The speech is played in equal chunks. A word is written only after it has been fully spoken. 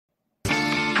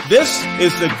This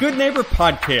is the Good Neighbor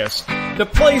Podcast, the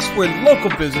place where local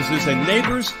businesses and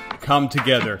neighbors come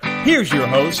together. Here's your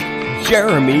host,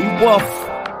 Jeremy Wolf.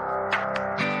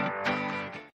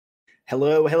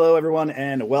 Hello, everyone,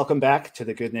 and welcome back to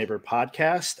the Good Neighbor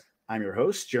Podcast. I'm your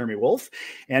host, Jeremy Wolf.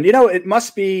 And, you know, it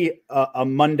must be a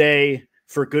Monday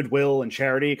for goodwill and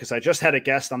charity because I just had a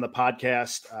guest on the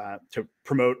podcast to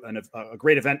promote a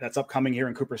great event that's upcoming here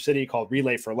in Cooper City called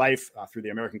Relay for Life through the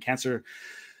American Cancer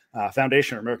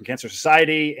Foundation or American Cancer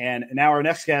Society. And now our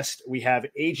next guest, we have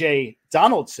AJ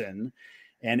Donaldson.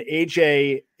 And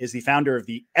AJ is the founder of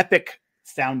the Epic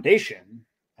Foundation.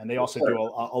 And they also do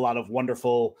a lot of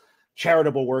wonderful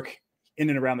charitable work in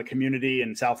and around the community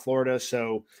in South Florida.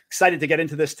 So excited to get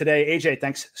into this today. AJ,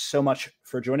 thanks so much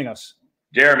for joining us.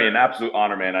 Jeremy, an absolute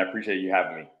honor, man. I appreciate you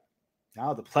having me.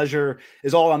 Now, the pleasure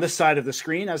is all on this side of the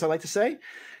screen, as I like to say.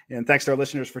 And thanks to our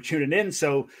listeners for tuning in.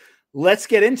 So let's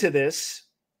get into this.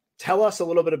 Tell us a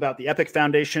little bit about the Epic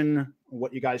Foundation,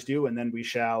 what you guys do, and then we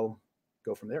shall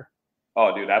go from there.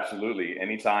 Oh, dude, absolutely.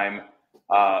 Anytime.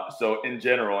 So in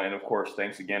general, and of course,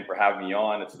 thanks again for having me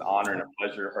on. It's an honor and a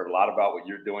pleasure. Heard a lot about what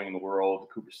you're doing in the world,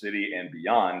 Cooper City and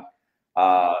beyond.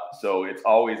 So it's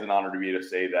always an honor to be able to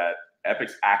say that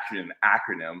Epic's actually an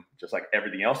acronym, just like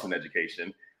everything else in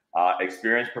education,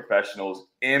 experienced professionals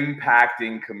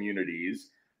impacting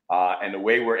communities. And the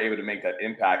way we're able to make that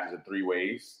impact is in three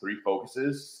ways, three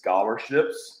focuses: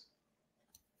 scholarships,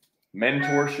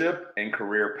 mentorship, and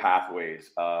career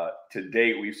pathways. To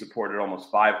date, we've supported almost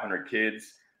 500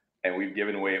 kids, and we've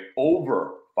given away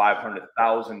over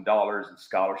 $500,000 in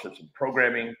scholarships and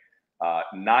programming,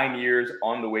 9 years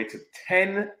on the way to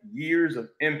 10 years of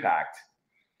impact.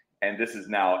 And this is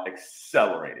now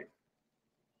accelerating.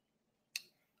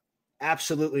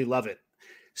 Absolutely love it.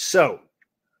 So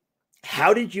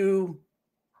how did you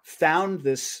found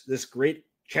this great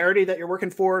charity that you're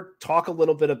working for? Talk a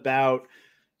little bit about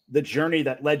the journey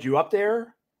that led you up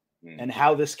there and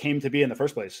how this came to be in the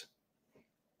first place.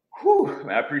 Whew,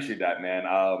 I appreciate that, man.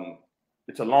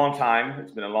 It's a long time.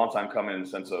 It's been a long time coming in the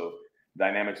sense of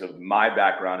dynamics of my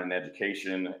background in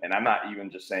education. And I'm not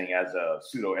even just saying as a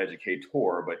pseudo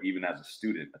educator, but even as a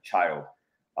student, a child,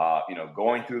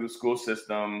 going through the school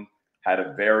system, had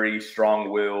a very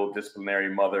strong-willed, disciplinary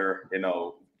mother,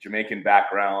 Jamaican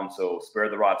background. So spare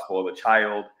the rod, spoil the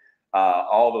child.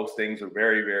 All those things are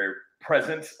very, very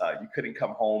present. You couldn't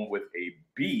come home with a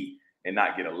B and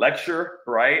not get a lecture,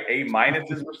 right? A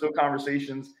minuses were still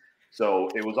conversations. So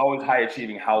it was always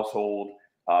high-achieving household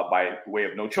by way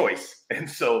of no choice. And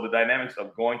so the dynamics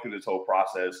of going through this whole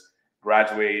process,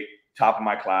 graduate, top of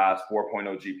my class,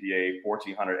 4.0 GPA,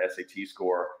 1,400 SAT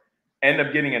score, end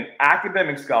up getting an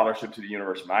academic scholarship to the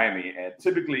University of Miami. And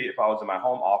typically, if I was in my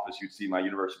home office, you'd see my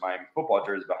University of Miami football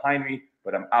jersey behind me,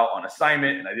 but I'm out on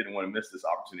assignment and I didn't want to miss this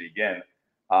opportunity again.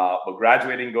 But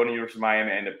graduating, going to University of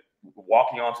Miami, I ended up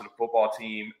walking onto the football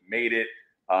team, made it,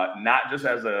 not just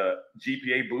as a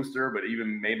GPA booster, but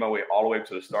even made my way all the way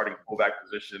to the starting fullback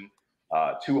position,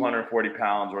 240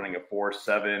 pounds, running a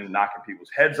 4.7, knocking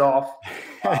people's heads off.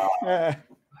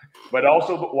 But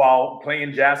also while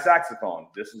playing jazz saxophone.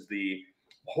 This is the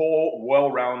whole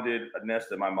well-roundedness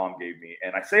that my mom gave me.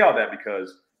 And I say all that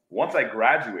because once I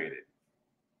graduated,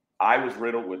 I was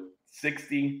riddled with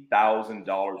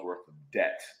 $60,000 worth of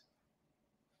debt.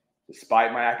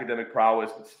 Despite my academic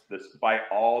prowess, despite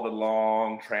all the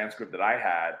long transcript that I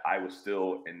had, I was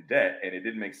still in debt. And it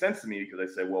didn't make sense to me because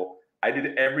I said, well, I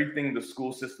did everything the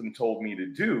school system told me to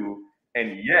do,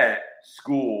 and yet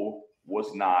school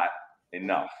was not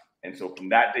enough. And so from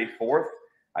that day forth,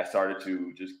 I started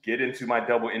to just get into my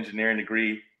double engineering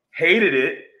degree, hated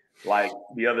it like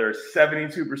the other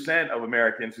 72% of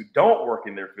Americans who don't work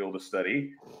in their field of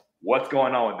study. What's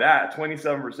going on with that?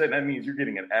 27%, that means you're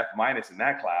getting an F- in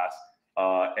that class.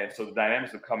 And so the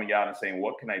dynamics of coming out and saying,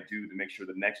 what can I do to make sure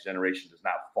the next generation does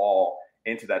not fall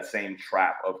into that same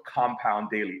trap of compound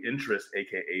daily interest,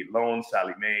 AKA loans,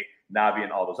 Sally Mae, Navi,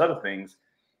 and all those other things.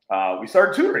 We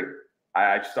started tutoring.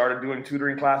 I started doing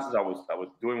tutoring classes. I was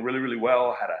doing really, really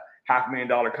well. Had a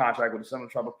 $500,000 contract with the Central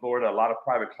Tribe of Florida, a lot of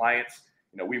private clients.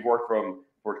 We've worked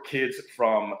for kids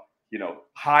from,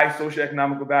 high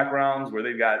socioeconomic backgrounds where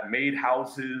they've got made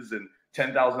houses and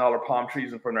 $10,000 palm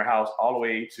trees in front of their house, all the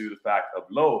way to the fact of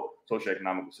low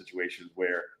socioeconomic situations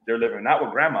where they're living not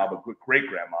with grandma, but with great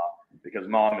grandma, because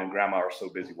mom and grandma are so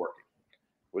busy working.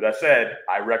 With that said,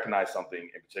 I recognize something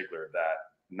in particular that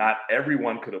not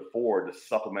everyone could afford the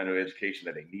supplemental education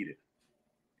that they needed.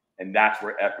 And that's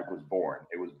where Epic was born.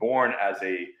 It was born as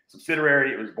a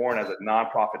subsidiary. It was born as a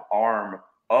nonprofit arm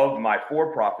of my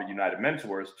for-profit United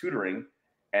Mentors tutoring.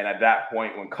 And at that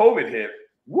point, when COVID hit,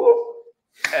 whoop,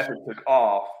 Epic took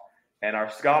off. and our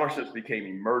scholarships became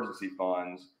emergency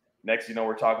funds. Next,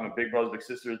 we're talking to Big Brothers Big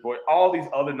Sisters, boy, all these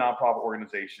other nonprofit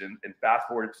organizations. And fast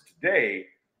forward to today,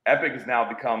 Epic has now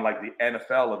become like the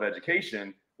NFL of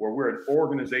education, where we're an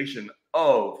organization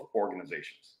of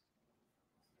organizations.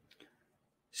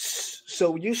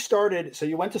 So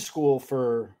you went to school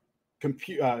for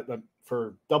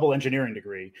double engineering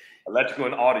degree. Electrical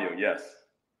and audio, yes.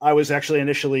 I was actually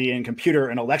initially in computer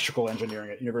and electrical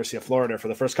engineering at University of Florida for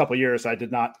the first couple of years. I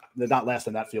did not last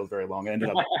in that field very long. I ended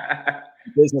up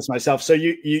in business myself. So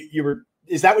you were,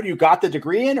 is that what you got the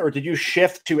degree in, or did you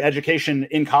shift to education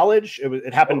in college?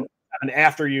 It happened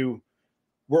after you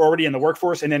were already in the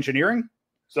workforce in engineering?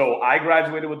 So I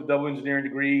graduated with a double engineering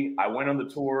degree. I went on the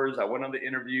tours. I went on the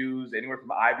interviews, anywhere from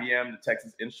IBM to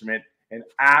Texas Instrument, and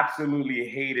absolutely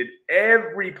hated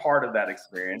every part of that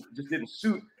experience. It just didn't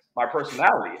suit my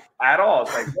personality at all.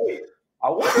 It's like, hey, I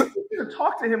wanted to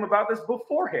talk to him about this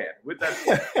beforehand with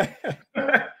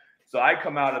that. So I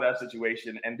come out of that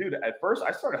situation, and dude, at first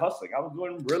I started hustling. I was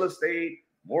doing real estate,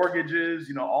 mortgages,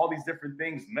 all these different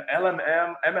things,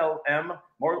 MLM,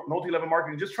 multi-level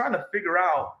marketing, just trying to figure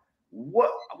out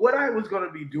what I was going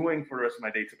to be doing for the rest of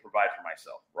my day to provide for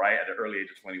myself, right? At the early age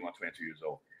of 21, 22 years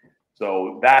old.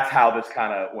 So that's how this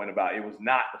kind of went about. It was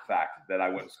not the fact that I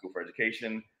went to school for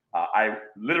education. I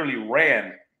literally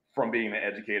ran from being an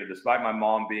educator, despite my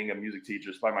mom being a music teacher,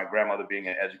 despite my grandmother being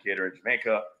an educator in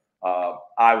Jamaica.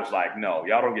 I was like, no,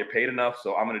 y'all don't get paid enough,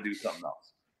 so I'm going to do something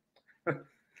else.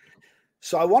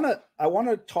 So I want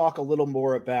to talk a little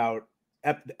more about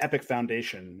Epic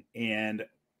Foundation and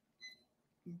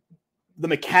the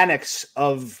mechanics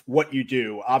of what you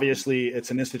do. Obviously,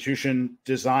 it's an institution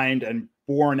designed and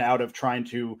born out of trying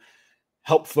to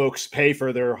help folks pay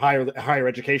for their higher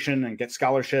education and get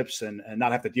scholarships and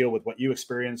not have to deal with what you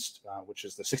experienced, which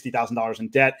is the $60,000 in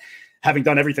debt, having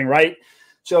done everything right.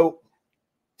 So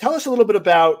tell us a little bit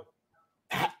about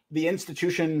the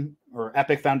institution or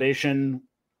Epic Foundation,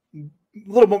 a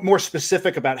little bit more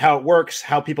specific about how it works,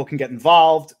 how people can get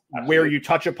involved, Absolutely. Where you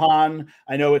touch upon.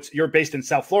 I know you're based in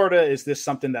South Florida. Is this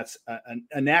something that's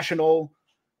a national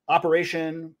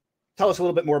operation? Tell us a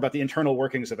little bit more about the internal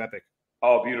workings of Epic.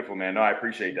 Oh, beautiful, man. No, I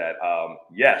appreciate that.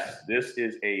 Yes, this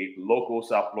is a local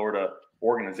South Florida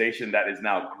organization that is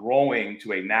now growing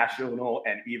to a national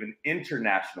and even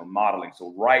international modeling.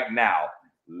 So right now,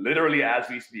 literally as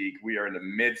we speak, we are in the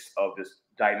midst of this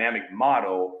dynamic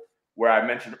model where I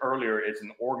mentioned earlier, it's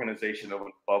an organization of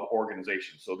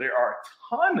organizations. So there are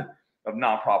a ton of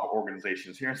nonprofit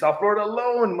organizations here in South Florida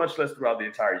alone, much less throughout the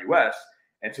entire U.S.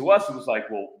 And to us, it was like,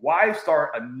 well, why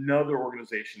start another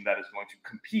organization that is going to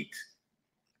compete,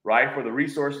 right, for the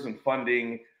resources and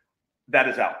funding that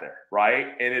is out there, right?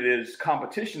 And it is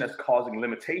competition that's causing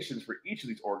limitations for each of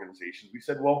these organizations. We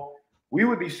said, well, we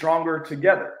would be stronger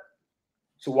together.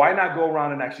 So why not go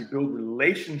around and actually build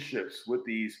relationships with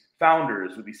these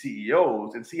founders, with these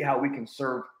CEOs, and see how we can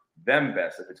serve them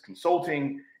best? If it's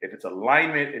consulting, if it's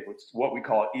alignment, if it's what we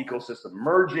call ecosystem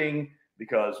merging,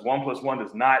 because 1 + 1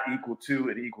 does not equal 2,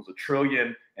 it equals 1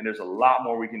 trillion. And there's a lot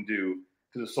more we can do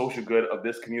to the social good of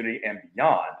this community and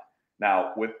beyond.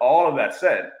 Now, with all of that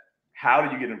said, how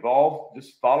do you get involved?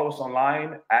 Just follow us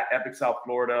online at Epic South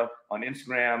Florida on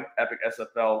Instagram, Epic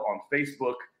SFL on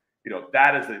Facebook.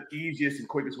 That is the easiest and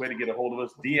quickest way to get a hold of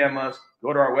us. DM us,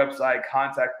 go to our website,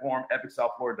 contact form,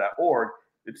 epicsouthflorida.org.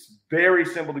 It's very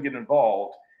simple to get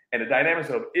involved. And the dynamics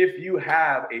of if you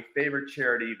have a favorite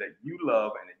charity that you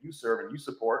love and that you serve and you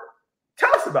support,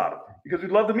 tell us about it, because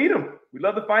we'd love to meet them. We'd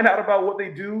love to find out about what they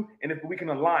do and if we can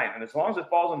align. And as long as it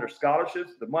falls under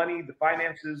scholarships, the money, the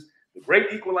finances, the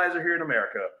great equalizer here in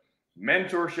America,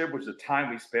 mentorship, which is the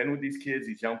time we spend with these kids,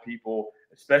 these young people,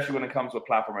 especially when it comes to a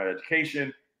platform of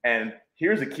education. And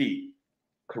here's the key: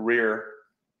 career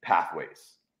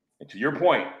pathways. And to your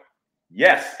point,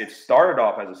 yes, it started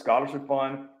off as a scholarship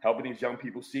fund, helping these young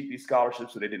people seek these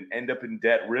scholarships so they didn't end up in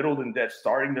debt, riddled in debt,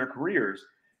 starting their careers.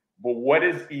 But what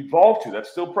it's evolved to,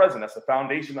 that's still present, that's the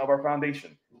foundation of our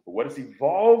foundation. But what it's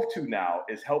evolved to now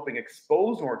is helping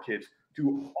expose more kids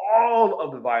to all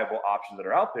of the viable options that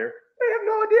are out there they have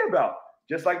no idea about.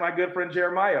 Just like my good friend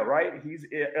Jeremiah, right? He's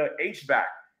a HVAC,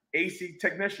 AC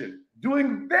technician,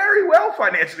 doing very well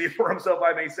financially for himself,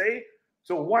 I may say.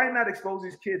 So why not expose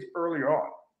these kids earlier on?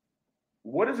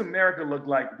 What does America look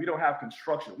like if we don't have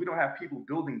construction? We don't have people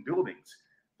building buildings,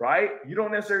 right? You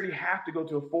don't necessarily have to go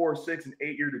to a 4, 6, and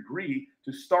 8-year degree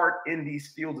to start in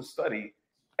these fields of study.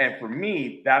 And for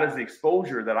me, that is the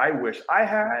exposure that I wish I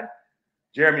had.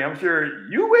 Jeremy, I'm sure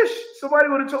you wish somebody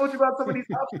would have told you about some of these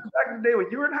options back in the day when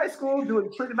you were in high school doing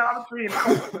trigonometry and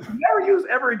never use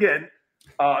ever again.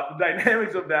 The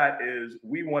dynamics of that is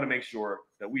we want to make sure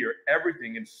that we are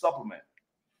everything in supplement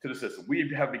to the system.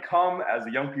 We have become, as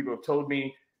the young people have told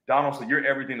me, Donaldson, you're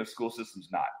everything the school system's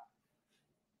not.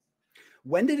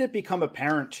 When did it become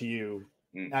apparent to you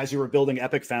as you were building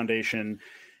Epic Foundation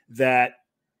that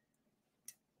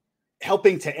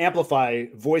helping to amplify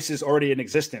voices already in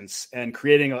existence and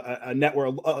creating a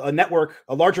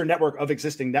larger network of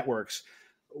existing networks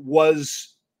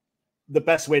was the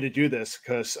best way to do this?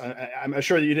 Because I'm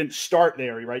sure that you didn't start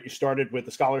there, right? You started with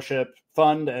the scholarship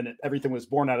fund and everything was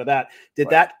born out of that. Did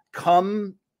that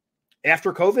come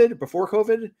after COVID, before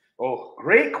COVID? Oh,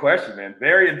 great question, man.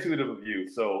 Very intuitive of you.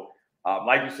 So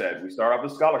like you said, we start off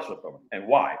with scholarship fund. And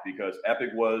why? Because Epic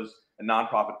was a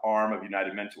nonprofit arm of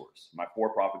United Mentors, my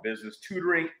for-profit business,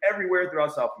 tutoring everywhere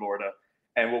throughout South Florida.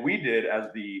 And what we did as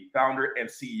the founder and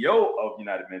CEO of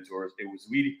United Mentors, it was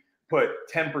we put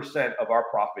 10% of our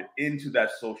profit into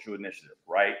that social initiative,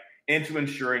 right? Into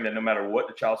ensuring that no matter what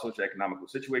the child's socioeconomic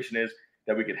situation is,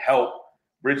 that we could help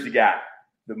bridge the gap.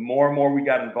 The more and more we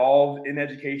got involved in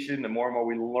education, the more and more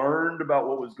we learned about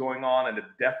what was going on and the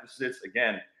deficits.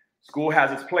 Again, school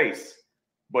has its place,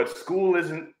 but school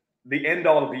isn't the end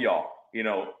all to be all. You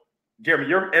know, Jeremy,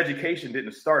 your education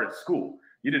didn't start at school.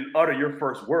 You didn't utter your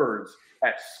first words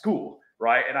at school,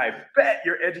 right? And I bet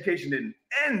your education didn't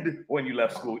end when you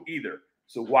left school either.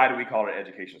 So why do we call it an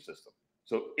education system?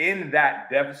 So in that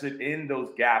deficit, in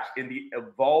those gaps, in the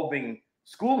evolving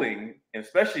schooling, and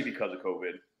especially because of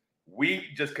COVID, we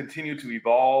just continue to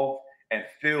evolve and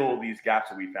fill these gaps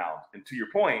that we found. And to your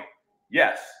point,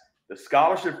 yes, the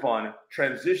scholarship fund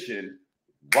transitioned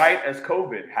right as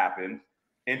COVID happened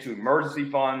into emergency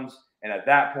funds. And at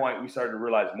that point, we started to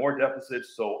realize more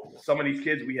deficits. So some of these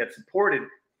kids we had supported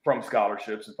from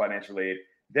scholarships and financial aid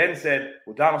then said,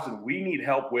 well, Donaldson, we need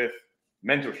help with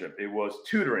mentorship. It was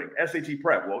tutoring, SAT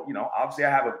prep. Well, you know, obviously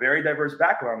I have a very diverse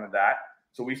background in that.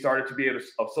 So we started to be able to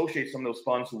associate some of those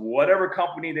funds to whatever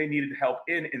company they needed help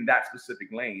in that specific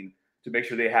lane to make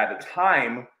sure they had the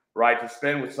time, right, to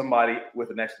spend with somebody with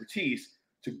an expertise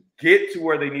to get to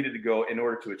where they needed to go in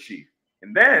order to achieve.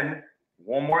 And then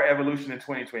one more evolution in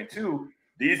 2022,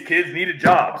 these kids needed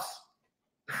jobs,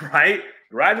 right?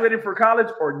 Graduating for college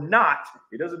or not,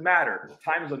 it doesn't matter.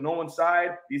 Time is on no one's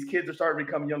side. These kids are starting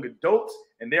to become young adults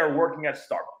and they are working at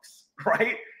Starbucks,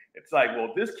 right? It's like,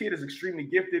 well, this kid is extremely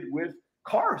gifted with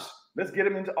cars. Let's get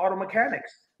him into auto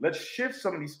mechanics. Let's shift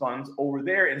some of these funds over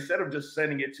there instead of just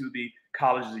sending it to the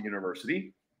colleges and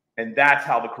university. And that's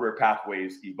how the career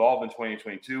pathways evolved in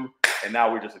 2022. And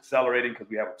now we're just accelerating because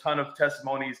we have a ton of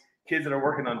testimonies, kids that are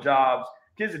working on jobs,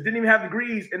 kids that didn't even have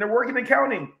degrees and they're working in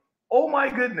accounting. Oh my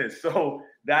goodness. So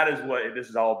that is what this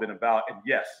has all been about. And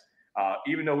yes,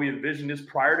 even though we envisioned this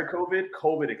prior to COVID,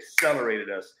 COVID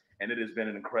accelerated us and it has been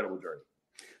an incredible journey.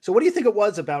 So what do you think it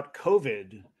was about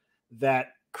COVID that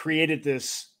created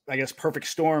this, I guess, perfect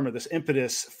storm or this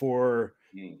impetus for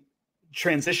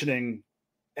transitioning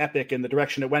Epic in the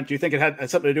direction it went? Do you think it had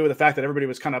something to do with the fact that everybody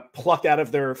was kind of plucked out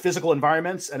of their physical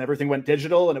environments and everything went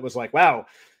digital and it was like, wow,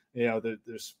 you know,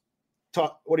 there's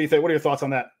talk. What do you think? What are your thoughts on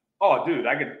that? Oh, dude,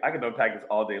 I could unpack this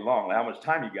all day long. Like, how much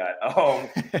time you got?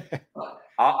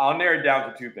 I'll narrow it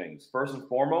down to two things. First and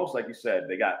foremost, like you said,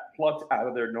 they got plucked out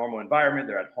of their normal environment.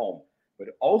 They're at home, but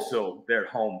also they're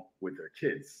at home with their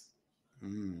kids.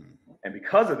 And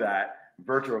because of that,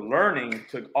 virtual learning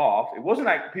took off. It wasn't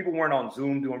like people weren't on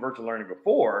Zoom doing virtual learning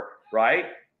before, right?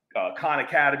 Khan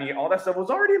Academy, all that stuff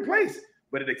was already in place,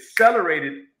 but it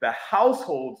accelerated the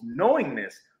household's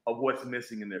knowingness of what's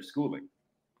missing in their schooling.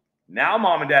 Now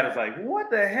mom and dad is like,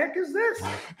 what the heck is this?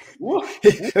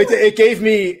 It gave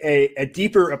me a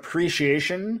deeper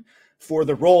appreciation for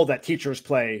the role that teachers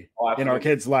play in our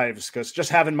kids' lives. Because just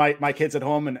having my kids at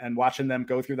home and watching them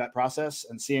go through that process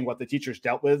and seeing what the teachers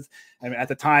dealt with. I mean, at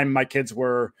the time, my kids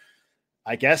were,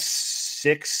 I guess,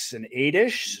 6 and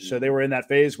 8-ish. So they were in that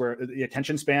phase where the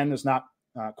attention span is not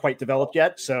quite developed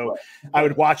yet. So I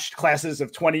would watch classes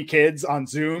of 20 kids on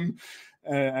Zoom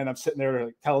and I'm sitting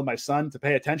there telling my son to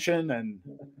pay attention and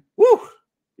woo.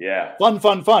 Yeah. Fun.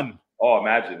 Oh,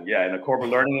 imagine. Yeah. In a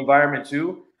corporate learning environment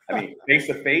too. I mean, face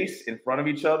to face in front of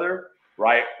each other,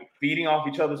 right? Feeding off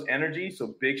each other's energy.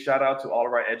 So big shout out to all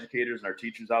of our educators and our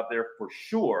teachers out there for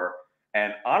sure.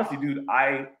 And honestly, dude,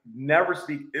 I never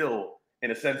speak ill in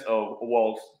a sense of,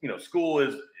 well, you know, school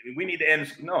is, we need to end.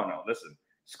 No, listen,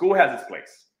 school has its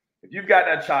place. If you've got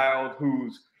that child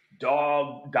whose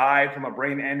dog died from a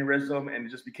brain aneurysm and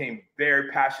just became very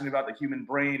passionate about the human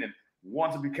brain and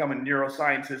wants to become a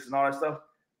neuroscientist and all that stuff,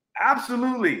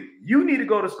 absolutely. You need to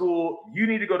go to school. You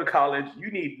need to go to college.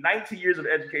 You need 90 years of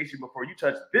education before you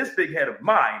touch this big head of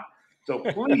mine. So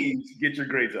please get your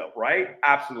grades up, right?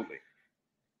 Absolutely.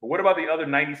 But what about the other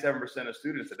 97% of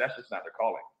students that that's just not their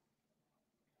calling?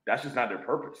 That's just not their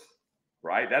purpose,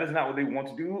 right? That is not what they want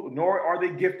to do, nor are they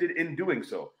gifted in doing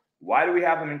so. Why do we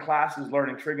have them in classes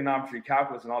learning trigonometry,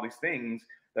 calculus, and all these things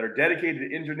that are dedicated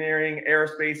to engineering,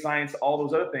 aerospace, science, all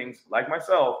those other things, like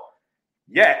myself?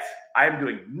 Yet I am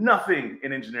doing nothing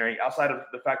in engineering outside of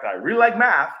the fact that I really like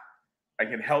math. I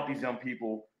can help these young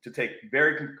people to take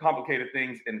very complicated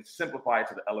things and simplify it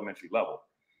to the elementary level.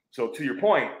 So to your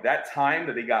point, that time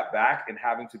that they got back and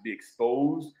having to be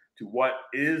exposed to what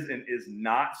is and is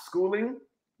not schooling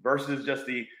versus just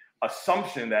the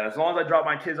assumption that as long as I drop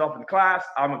my kids off in class,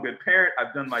 I'm a good parent,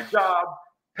 I've done my job,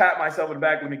 pat myself on the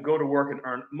back, let me go to work and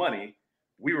earn money.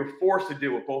 We were forced to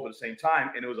deal with both at the same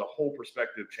time, and it was a whole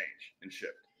perspective change and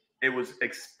shift. It was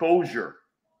exposure.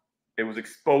 It was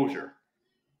exposure.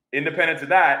 Independent of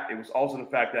that, it was also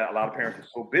the fact that a lot of parents were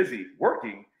so busy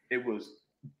working, it was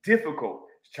difficult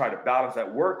to try to balance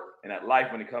that work and that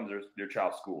life when it comes to their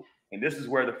child's school. And this is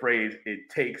where the phrase, it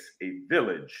takes a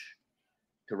village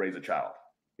to raise a child.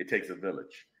 It takes a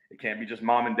village. It can't be just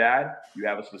mom and dad. You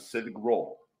have a specific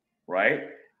role, right?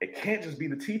 It can't just be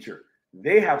the teacher.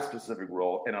 They have a specific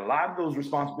role. And a lot of those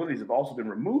responsibilities have also been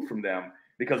removed from them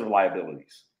because of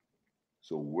liabilities.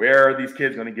 So where are these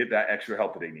kids going to get that extra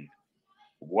help that they need?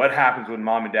 What happens when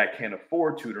mom and dad can't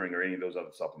afford tutoring or any of those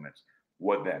other supplements?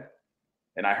 What then?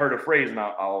 And I heard a phrase, and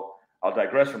I'll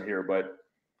digress from here, but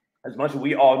as much as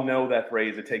we all know that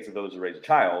phrase, it takes a village to raise a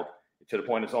child, to the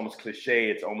point it's almost cliche,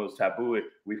 it's almost taboo.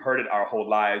 We've heard it our whole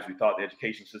lives. We thought the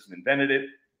education system invented it.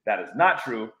 That is not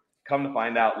true. Come to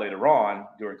find out later on,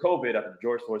 during COVID, after the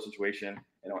George Floyd situation,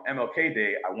 and on MLK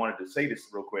Day, I wanted to say this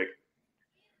real quick,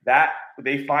 that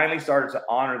they finally started to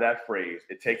honor that phrase,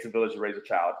 it takes a village to raise a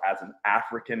child, as an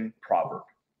African proverb.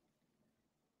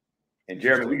 And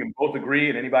Jeremy, we can both agree,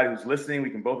 and anybody who's listening, we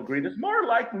can both agree. There's more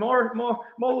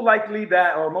likely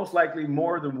that, or most likely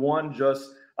more than one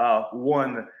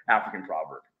African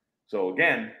proverb. So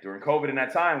again, during COVID in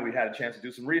that time, we had a chance to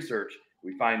do some research.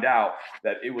 We find out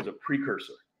that it was a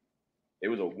precursor. It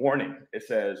was a warning. It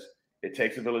says, it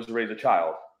takes a village to raise a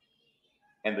child,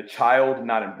 and the child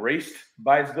not embraced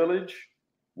by its village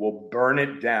will burn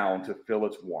it down to feel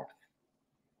its warmth.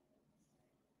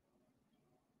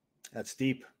 That's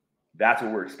deep. That's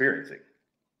what we're experiencing.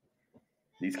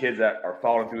 These kids that are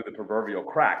falling through the proverbial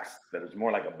cracks, that is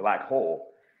more like a black hole,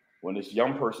 when this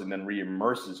young person then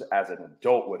re-immerses as an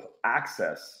adult with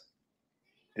access.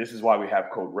 This is why we have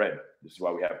code red. This is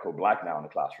why we have code black now in the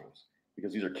classrooms,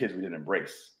 because these are kids we didn't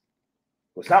embrace.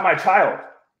 Well, it's not my child,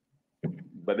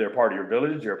 but they're part of your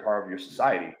village, they're a part of your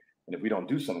society. And if we don't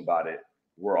do something about it,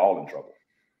 we're all in trouble.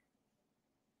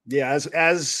 Yeah,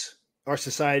 as our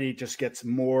society just gets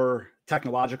more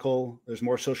technological, there's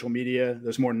more social media,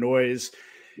 there's more noise.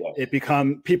 Yes.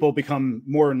 People become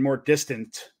more and more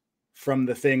distant from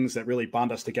the things that really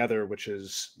bond us together, which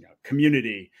is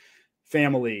community,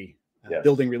 family, yes,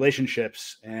 building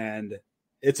relationships. And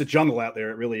it's a jungle out there.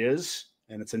 It really is.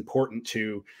 And it's important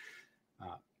to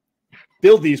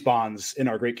build these bonds in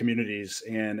our great communities.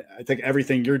 And I think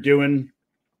everything you're doing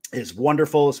is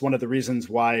wonderful. It's one of the reasons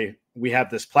why we have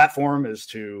this platform, is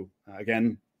to,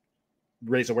 again,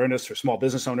 raise awareness for small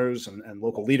business owners and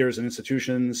local leaders and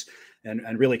institutions,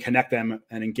 and really connect them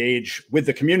and engage with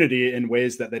the community in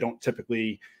ways that they don't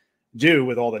typically do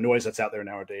with all the noise that's out there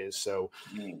nowadays. So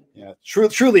yeah,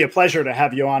 truly a pleasure to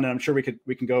have you on. And I'm sure we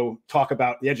can go talk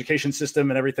about the education system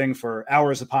and everything for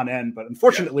hours upon end, but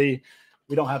unfortunately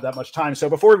we don't have that much time. So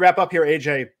before we wrap up here,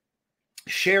 AJ,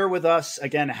 share with us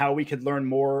again how we could learn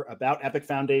more about Epic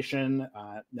Foundation.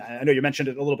 I know you mentioned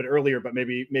it a little bit earlier, but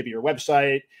maybe your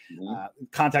website,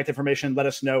 contact information. Let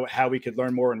us know how we could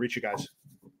learn more and reach you guys.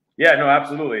 Yeah, no,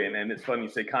 absolutely. And it's funny you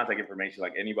say contact information,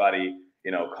 like anybody,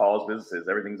 calls businesses,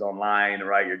 everything's online,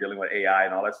 right? You're dealing with AI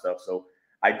and all that stuff. So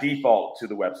I default to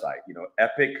the website,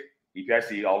 Epic, you guys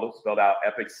see all those spelled out,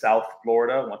 Epic South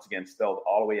Florida, once again, spelled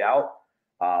all the way out.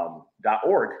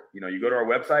 .org. You go to our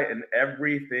website and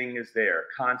everything is there.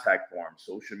 Contact form,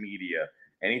 social media,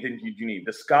 anything you need.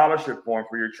 The scholarship form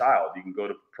for your child. You can go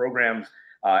to programs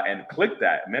and click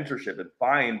that mentorship and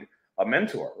find a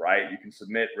mentor, right? You can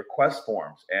submit request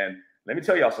forms. And let me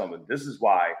tell y'all something. This is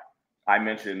why I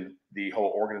mentioned the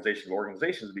whole organization of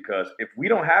organizations, because if we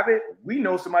don't have it, we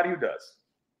know somebody who does.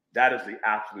 That is the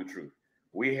absolute truth.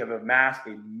 We have amassed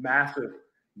a massive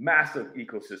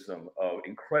ecosystem of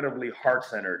incredibly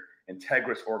heart-centered,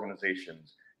 integrous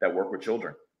organizations that work with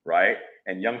children, right?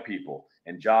 And young people,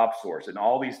 and job source, and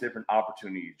all these different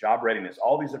opportunities, job readiness,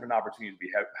 all these different opportunities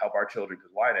we help our children.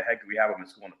 Because why the heck do we have them in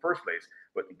school in the first place?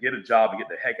 But to get a job and get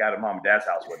the heck out of mom and dad's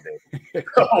house one day.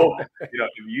 So, if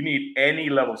you need any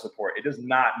level of support, it does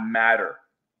not matter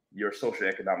your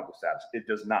socioeconomic status. It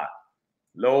does not.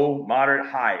 Low, moderate,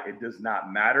 high, it does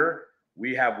not matter.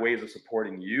 We have ways of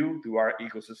supporting you through our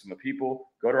ecosystem of people.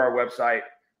 Go to our website,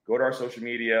 go to our social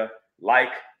media,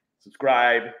 like,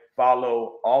 subscribe,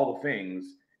 follow, all the things.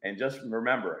 And just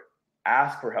remember,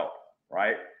 ask for help,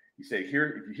 right? You say, if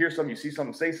you hear something, you see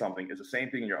something, say something. It's the same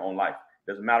thing in your own life.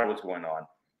 Doesn't matter what's going on.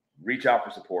 Reach out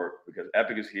for support because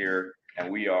Epic is here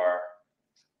and we are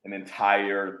an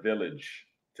entire village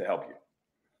to help you.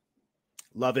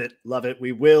 Love it. Love it.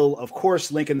 We will, of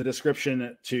course, link in the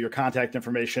description to your contact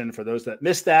information for those that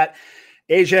missed that.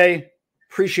 AJ,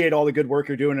 appreciate all the good work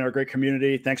you're doing in our great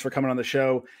community. Thanks for coming on the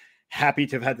show. Happy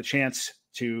to have had the chance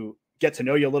to get to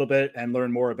know you a little bit and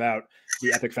learn more about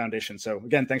the Epic Foundation. So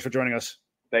again, thanks for joining us.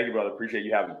 Thank you, brother. Appreciate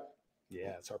you having me.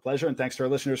 Yeah, it's our pleasure. And thanks to our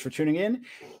listeners for tuning in.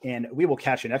 And we will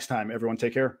catch you next time. Everyone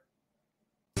take care.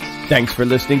 Thanks for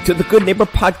listening to the Good Neighbor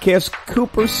Podcast,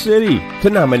 Cooper City. To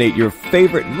nominate your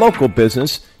favorite local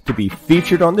business to be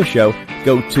featured on the show,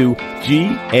 go to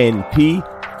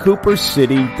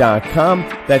gnpcoopercity.com.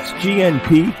 That's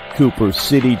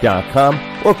gnpcoopercity.com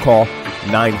or call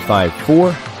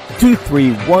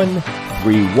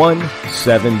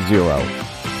 954-231-3170.